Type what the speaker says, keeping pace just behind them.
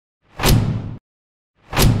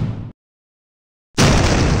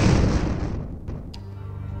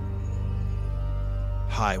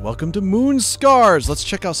Hi, welcome to Moonscars. Let's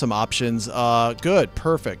check out some options. Good,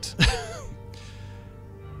 perfect.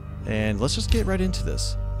 And let's just get right into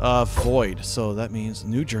this. Void. So that means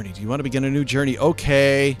new journey. Do you want to begin a new journey?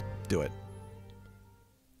 Okay, do it.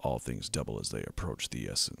 All things double as they approach the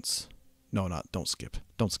essence. No, don't skip.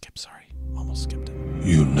 Don't skip, sorry. Almost skipped it.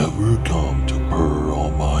 You never come to purr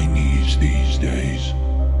on my knees these days.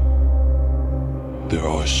 There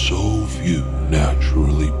are so few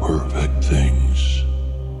naturally perfect things.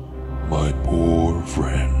 My poor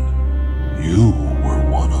friend, you were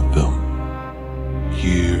one of them.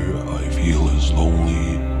 Here I feel as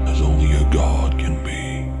lonely as only a god can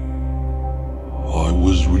be. I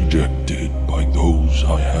was rejected by those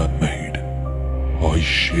I had made. I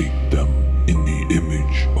shaped them in the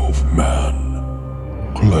image of man.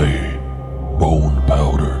 Clay, bone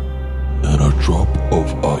powder, and a drop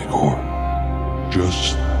of ichor.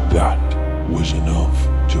 Just that was enough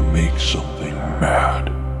to make something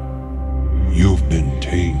mad. You've been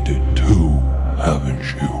tainted too, haven't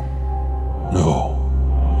you? No,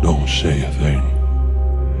 don't say a thing.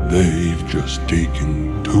 They've just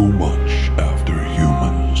taken too much after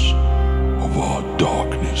humans of our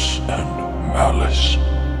darkness and malice.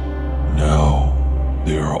 Now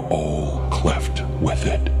they are all cleft with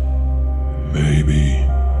it. Maybe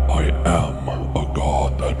I am a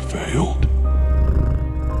god that failed.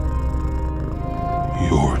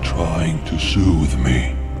 You're trying to soothe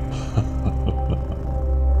me.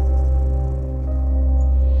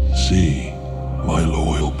 See, my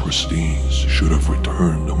loyal pristines should have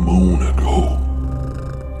returned a moon ago.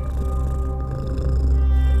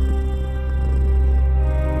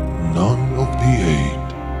 None of the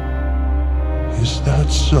 8. Is that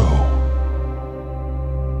so?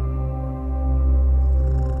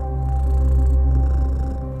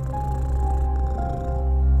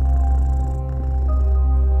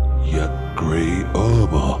 Yet Grey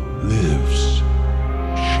Irma lives.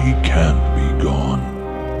 She can't be gone.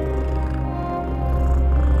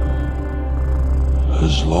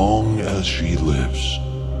 As long as she lives,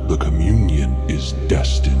 the communion is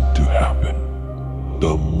destined to happen.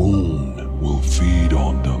 The moon will feed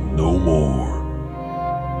on them no more.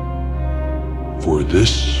 For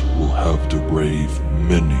this will have to brave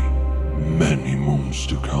many, many moons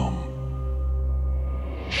to come.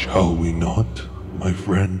 Shall we not, my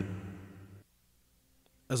friend?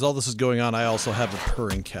 As all this is going on, I also have a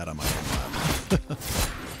purring cat on my own lap.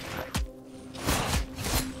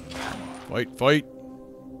 Fight, fight.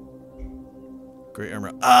 Grey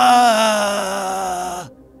Irma. Ah!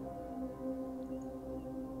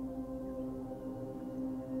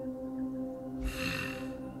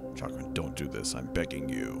 Chakra, don't do this. I'm begging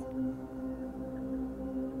you.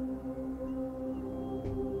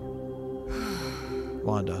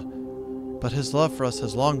 Wanda. But his love for us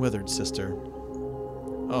has long withered, sister.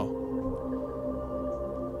 Oh.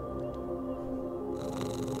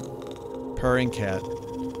 Purring cat.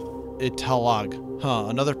 Italag. Huh,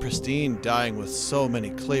 another pristine dying with so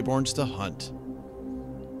many clayborns to hunt.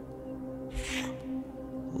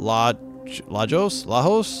 Lajos?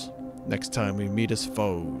 Next time we meet as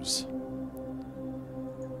foes.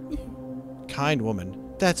 Kind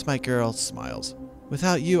woman. That's my girl. Smiles.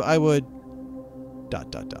 Without you, I would... ... The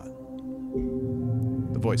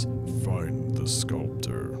voice. Find the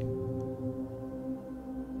sculptor.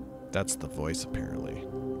 That's the voice, apparently.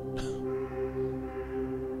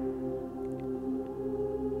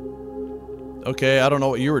 Okay, I don't know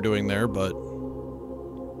what you were doing there, but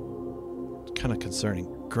it's kind of concerning.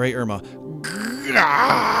 Grey Irma.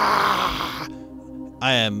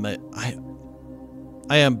 I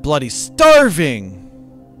am bloody starving.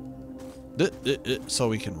 So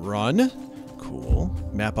we can run. Cool.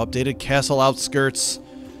 Map updated. Castle outskirts.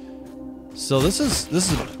 So this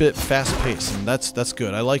is a bit fast-paced, and that's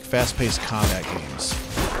good. I like fast-paced combat games.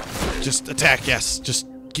 Just attack, yes. Just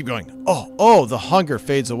keep going. Oh, the hunger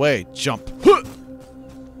fades away. Jump.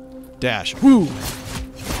 Dash. Woo.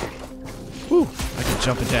 Woo. I can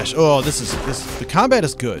jump and dash. Oh, the combat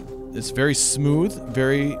is good. It's very smooth,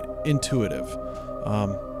 very intuitive.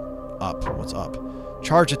 Up. What's up?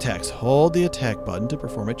 Charge attacks. Hold the attack button to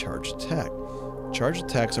perform a charged attack. Charged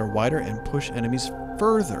attacks are wider and push enemies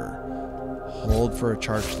further. Hold for a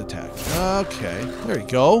charged attack. Okay. There you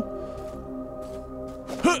go.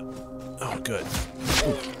 Oh, good.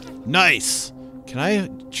 Ooh. Nice! Can I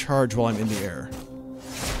charge while I'm in the air?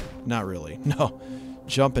 Not really. No.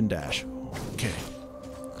 Jump and dash. Okay.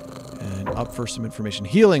 And up for some information.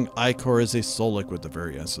 Healing. Ichor is a soul liquid, the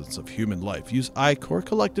very essence of human life. Use Ichor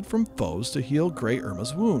collected from foes to heal Grey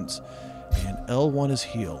Irma's wounds. And L1 is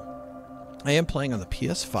heal. I am playing on the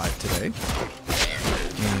PS5 today.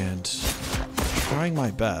 And trying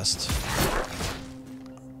my best.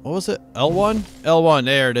 What was it? L1? L1,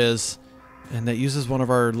 there it is. And that uses one of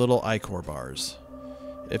our little ichor bars.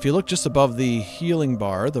 If you look just above the healing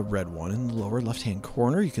bar, the red one in the lower left-hand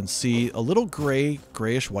corner, you can see a little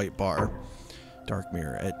grayish-white bar. Dark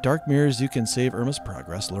Mirror. At Dark Mirrors, you can save Irma's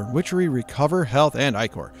progress, learn witchery, recover health, and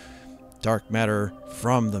ichor. Dark matter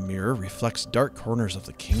from the mirror reflects dark corners of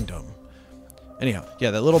the kingdom. Anyhow,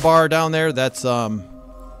 yeah, that little bar down there, that's our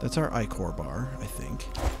ichor bar, I think.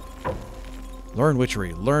 Learn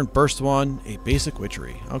witchery. Learn burst 1, a basic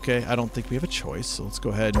witchery. Okay, I don't think we have a choice, so let's go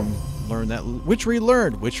ahead and learn that. Witchery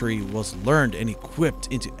learned. Witchery was learned and equipped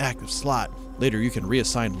into active slot. Later, you can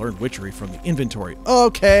reassign learned witchery from the inventory.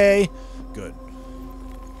 Okay, good.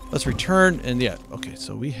 Let's return, and yeah, okay,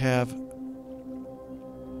 so we have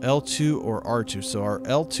L2 or R2. So our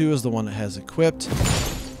L2 is the one that has equipped.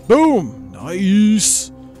 Boom!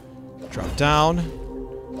 Nice! Drop down.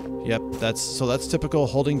 Yep, that's typical.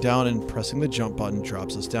 Holding down and pressing the jump button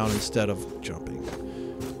drops us down instead of jumping.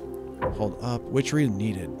 Hold up. Witchery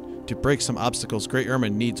needed. To break some obstacles, Grey Irma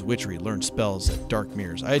needs witchery. Learn spells at Dark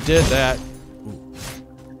Mirrors. I did that. Ooh,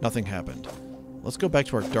 nothing happened. Let's go back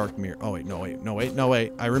to our Dark Mirror. Oh, wait, no,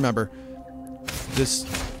 wait. I remember. This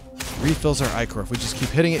refills our ichor. If we just keep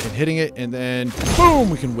hitting it, and then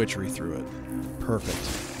boom, we can witchery through it. Perfect.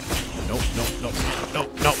 Nope.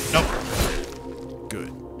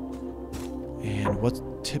 Good. And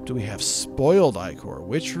what tip do we have? Spoiled ichor.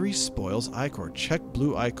 Witchery spoils ichor. Check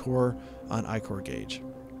blue ichor on ichor gauge.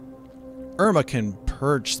 Irma can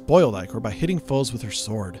purge spoiled ichor by hitting foes with her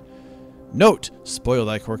sword. Note, spoiled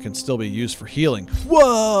ichor can still be used for healing.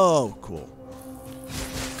 Whoa! Cool.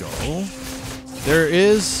 Go. There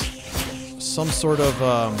is some sort of,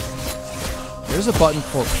 there's a button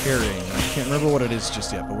for parrying. I can't remember what it is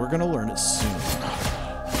just yet, but we're going to learn it soon.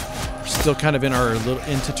 We're still kind of in our little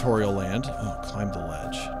tutorial land. Oh, climb the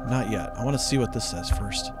ledge. Not yet. I want to see what this says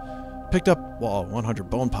first. Picked up, well, 100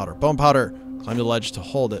 bone powder. Bone powder. Climb the ledge to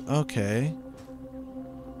hold it. Okay.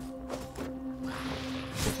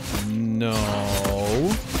 No.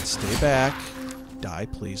 Stay back. Die,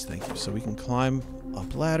 please. Thank you. So we can climb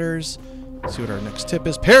up ladders. See what our next tip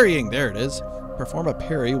is. Parrying. There it is. Perform a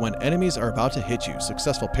parry when enemies are about to hit you.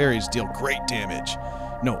 Successful parries deal great damage.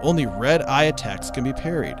 No, only red eye attacks can be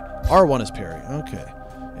parried. R1 is parry. Okay.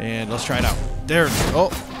 And let's try it out. There it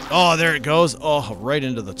goes. Oh, there it goes. Oh, right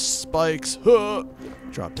into the spikes. Huh.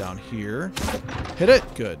 Drop down here. Hit it.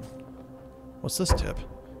 Good. What's this tip?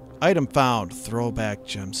 Item found. Throwback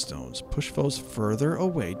gemstones. Push foes further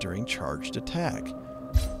away during charged attack.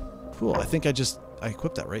 Cool. I think I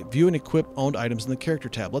equipped that, right? View and equip owned items in the character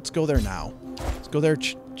tab. Let's go there now. Let's go there.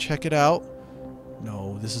 Check it out.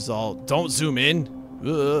 No, this is all. Don't zoom in.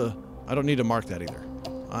 Ugh. I don't need to mark that either.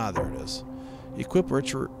 Ah, there it is. Equip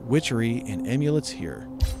witchery and amulets here.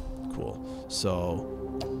 Cool.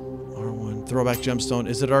 So, R1, throwback gemstone.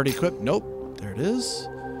 Is it already equipped? Nope. There it is.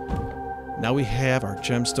 Now we have our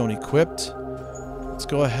gemstone equipped. Let's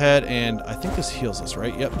go ahead and I think this heals us,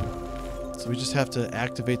 right? Yep. So we just have to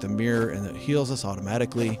activate the mirror and it heals us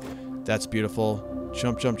automatically. That's beautiful.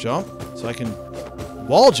 Jump, jump, jump. So I can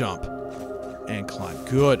wall jump and climb.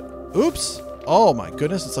 Good. Oops. Oh my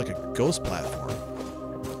goodness. It's like a ghost platform.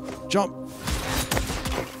 Jump.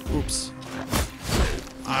 Oops.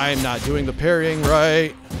 I'm not doing the parrying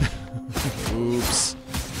right. Oops.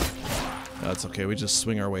 That's okay. We just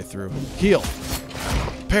swing our way through. Heal.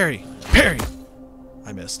 Parry. Parry.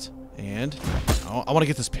 I missed. And I want to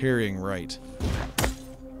get this parrying right.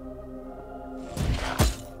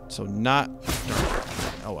 So not...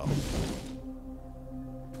 Oh well.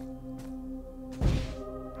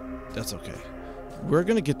 That's okay. We're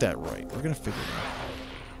going to get that right. We're going to figure it out.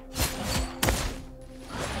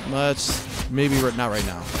 Let's... Maybe not right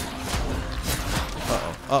now.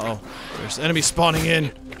 Uh-oh. Uh-oh. There's enemies spawning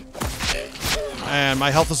in. And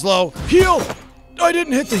my health is low. Heal! I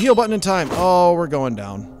didn't hit the heal button in time. Oh, we're going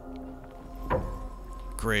down.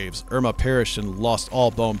 Graves. Irma perished and lost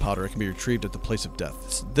all bone powder. It can be retrieved at the place of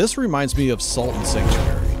death. This reminds me of Salt and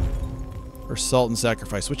Sanctuary. Or Salt and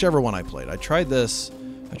Sacrifice, whichever one I played. I tried this.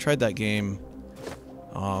 I tried that game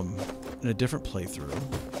in a different playthrough.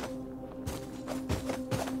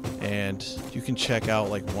 And you can check out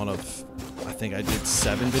like one of, I think I did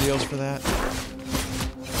 7 videos for that.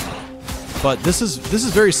 But this is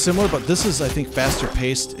very similar, but this is, I think, faster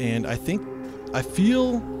paced, and I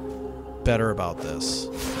feel better about this.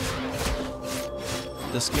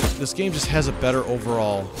 This game just has a better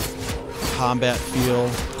overall combat feel.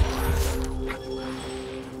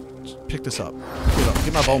 Just pick this up.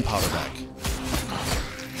 Get my bone powder back.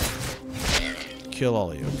 Kill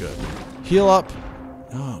all of you. Good. Heal up.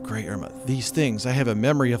 Oh, Grey Irma. These things, I have a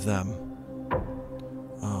memory of them.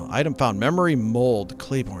 Item found. Memory mold.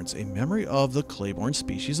 Clayborns. A memory of the clayborne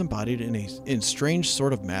species embodied in strange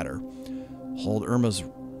sort of matter. Hold Irma's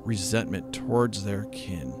resentment towards their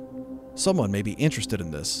kin. Someone may be interested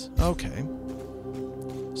in this. Okay.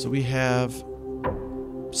 So we have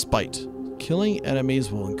spite. Killing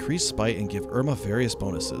enemies will increase spite and give Irma various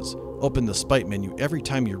bonuses. Open the spite menu every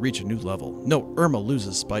time you reach a new level. Note, Irma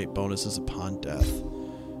loses spite bonuses upon death.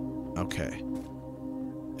 Okay.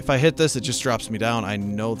 If I hit this, it just drops me down. I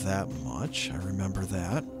know that much. I remember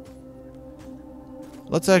that.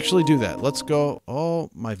 Let's actually do that. Let's go. Oh,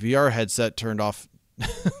 my VR headset turned off.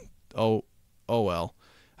 Oh well.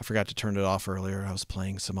 I forgot to turn it off earlier. I was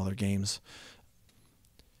playing some other games.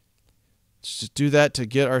 Let's just do that to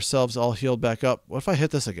get ourselves all healed back up. What if I hit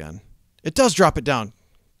this again? It does drop it down.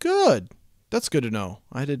 Good. That's good to know.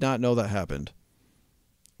 I did not know that happened.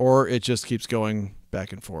 Or it just keeps going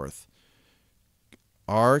back and forth.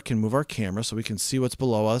 R can move our camera so we can see what's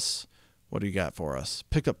below us. What do you got for us?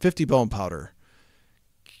 Picked up 50 bone powder.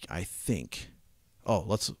 I think. Oh,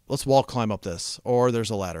 let's wall climb up this. Or there's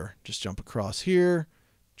a ladder. Just jump across here.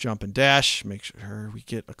 Jump and dash. Make sure we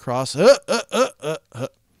get across.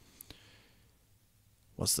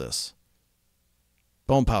 What's this?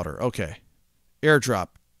 Bone powder. Okay. Airdrop.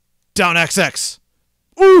 Down XX.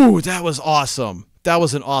 Ooh, that was awesome. That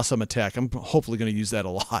was an awesome attack. I'm hopefully going to use that a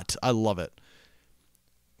lot. I love it.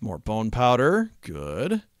 More bone powder.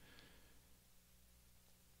 Good.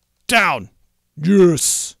 Down.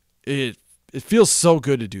 Yes. It feels so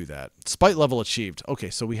good to do that. Spite level achieved. Okay,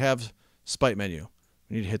 so we have spite menu.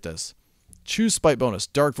 We need to hit this. Choose spite bonus.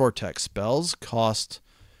 Dark Vortex. Spell cost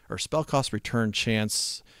return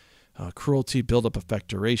chance. Cruelty, build-up effect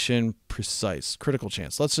duration. Precise. Critical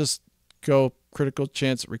chance. Let's just go critical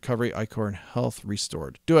chance, recovery, ichor, and health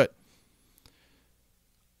restored. Do it.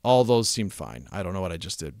 All those seemed fine. I don't know what I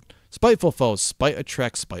just did. Spiteful foes. Spite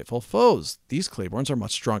attracts spiteful foes. These clayborns are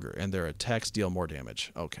much stronger, and their attacks deal more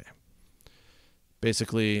damage. Okay.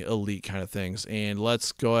 Basically, elite kind of things. And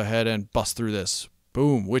let's go ahead and bust through this.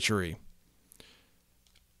 Boom. Witchery.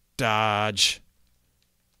 Dodge.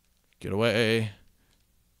 Get away.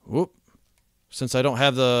 Whoop. Since I don't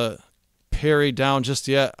have the parry down just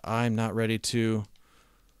yet, I'm not ready to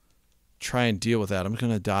try and deal with that. I'm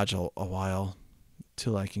going to dodge a while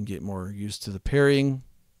till I can get more used to the parrying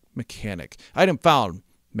mechanic. Item found.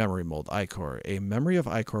 Memory mold. Ichor. A memory of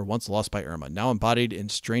Ichor once lost by Irma. Now embodied in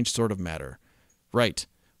strange sort of matter. Right.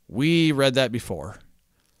 We read that before.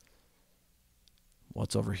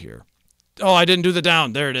 What's over here? Oh, I didn't do the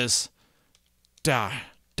down. There it is.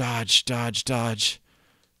 Dodge, dodge, dodge.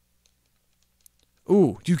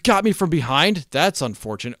 Ooh, you got me from behind? That's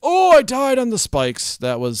unfortunate. Oh, I died on the spikes.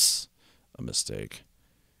 That was a mistake.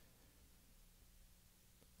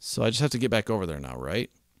 So I just have to get back over there now, right?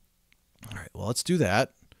 All right, well, let's do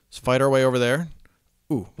that. Let's fight our way over there.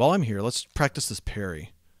 Ooh, while I'm here, let's practice this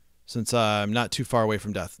parry. Since I'm not too far away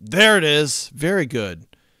from death. There it is. Very good.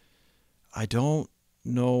 I don't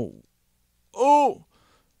know. Oh!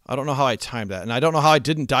 I don't know how I timed that. And I don't know how I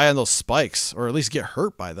didn't die on those spikes. Or at least get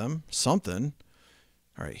hurt by them. Something.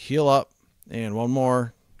 All right, heal up. And one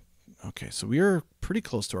more. Okay, so we are pretty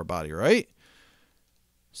close to our body, right?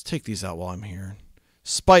 Let's take these out while I'm here.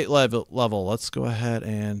 Spite level. Let's go ahead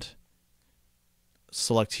and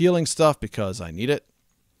select healing stuff because I need it.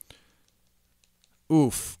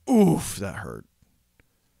 Oof. Oof, that hurt.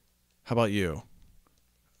 How about you?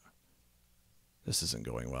 This isn't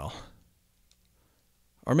going well.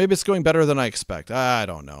 Or maybe it's going better than I expect. I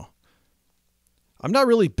don't know. I'm not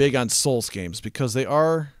really big on Souls games because they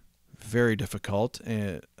are very difficult.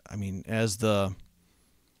 And I mean, as the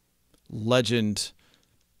legend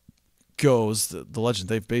goes, the legend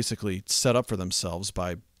they've basically set up for themselves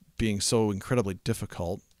by being so incredibly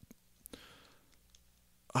difficult.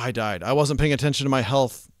 I died. I wasn't paying attention to my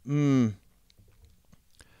health. That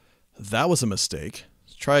was a mistake.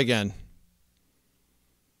 Let's try again.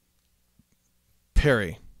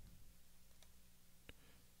 Parry.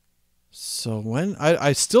 So when...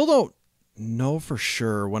 I still don't know for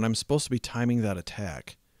sure when I'm supposed to be timing that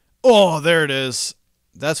attack. Oh, there it is.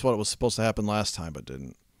 That's what was supposed to happen last time, but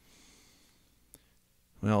didn't.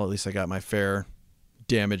 Well, at least I got my fair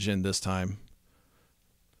damage in this time.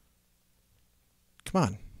 Come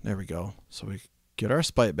on. There we go. So we get our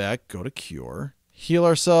spite back, go to cure, heal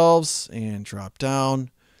ourselves, and drop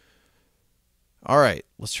down. All right.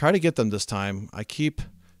 Let's try to get them this time. I keep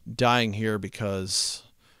dying here because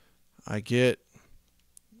I get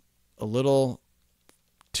a little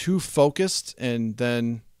too focused, and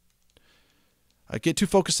then I get too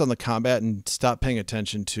focused on the combat and stop paying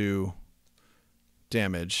attention to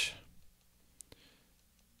damage.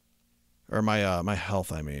 Or my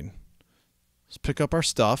health, I mean. Let's pick up our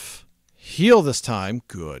stuff. Heal this time.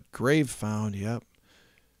 Good. Grave found. Yep.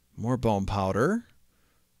 More bone powder.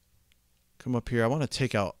 Come up here. I want to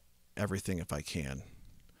take out everything if I can.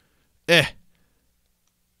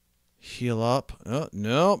 Heal up. Oh,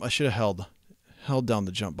 no. I should have held down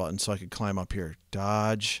the jump button so I could climb up here.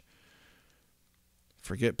 Dodge.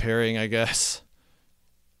 Forget parrying, I guess.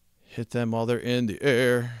 Hit them while they're in the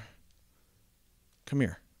air. Come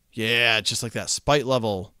here. Yeah, just like that. Spite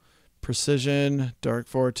level. Precision, Dark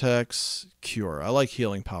Vortex, Cure. I like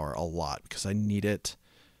healing power a lot because I need it.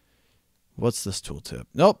 What's this tooltip?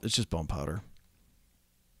 Nope, it's just bone powder.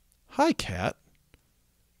 Hi, cat.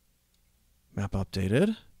 Map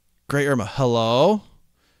updated. Grey Irma, hello.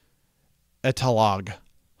 Etalog.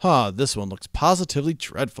 Huh, this one looks positively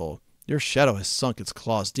dreadful. Your shadow has sunk its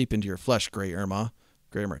claws deep into your flesh, Grey Irma.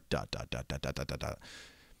 Grey Irma, ...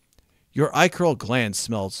 Your icral gland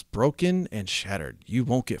smells broken and shattered. You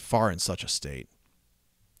won't get far in such a state.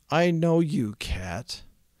 I know you, cat.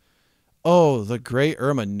 Oh, the Grey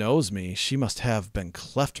Irma knows me. She must have been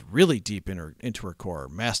cleft really deep into her core.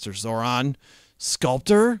 Master Zoran.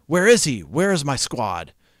 Sculptor? Where is he? Where is my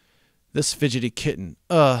squad? This fidgety kitten.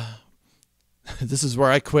 This is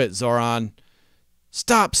where I quit, Zoran.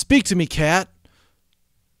 Stop! Speak to me, cat!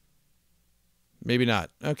 Maybe not.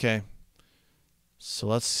 Okay. So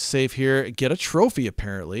let's save here. Get a trophy,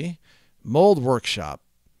 apparently. Mold Workshop.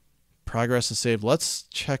 Progress is saved. Let's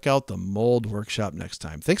check out the Mold Workshop next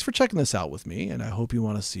time. Thanks for checking this out with me, and I hope you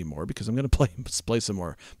want to see more because I'm going to play some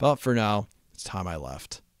more. But for now, it's time I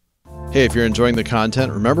left. Hey, if you're enjoying the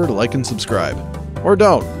content, remember to like and subscribe. Or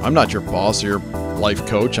don't. I'm not your boss or your life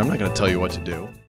coach. I'm not going to tell you what to do.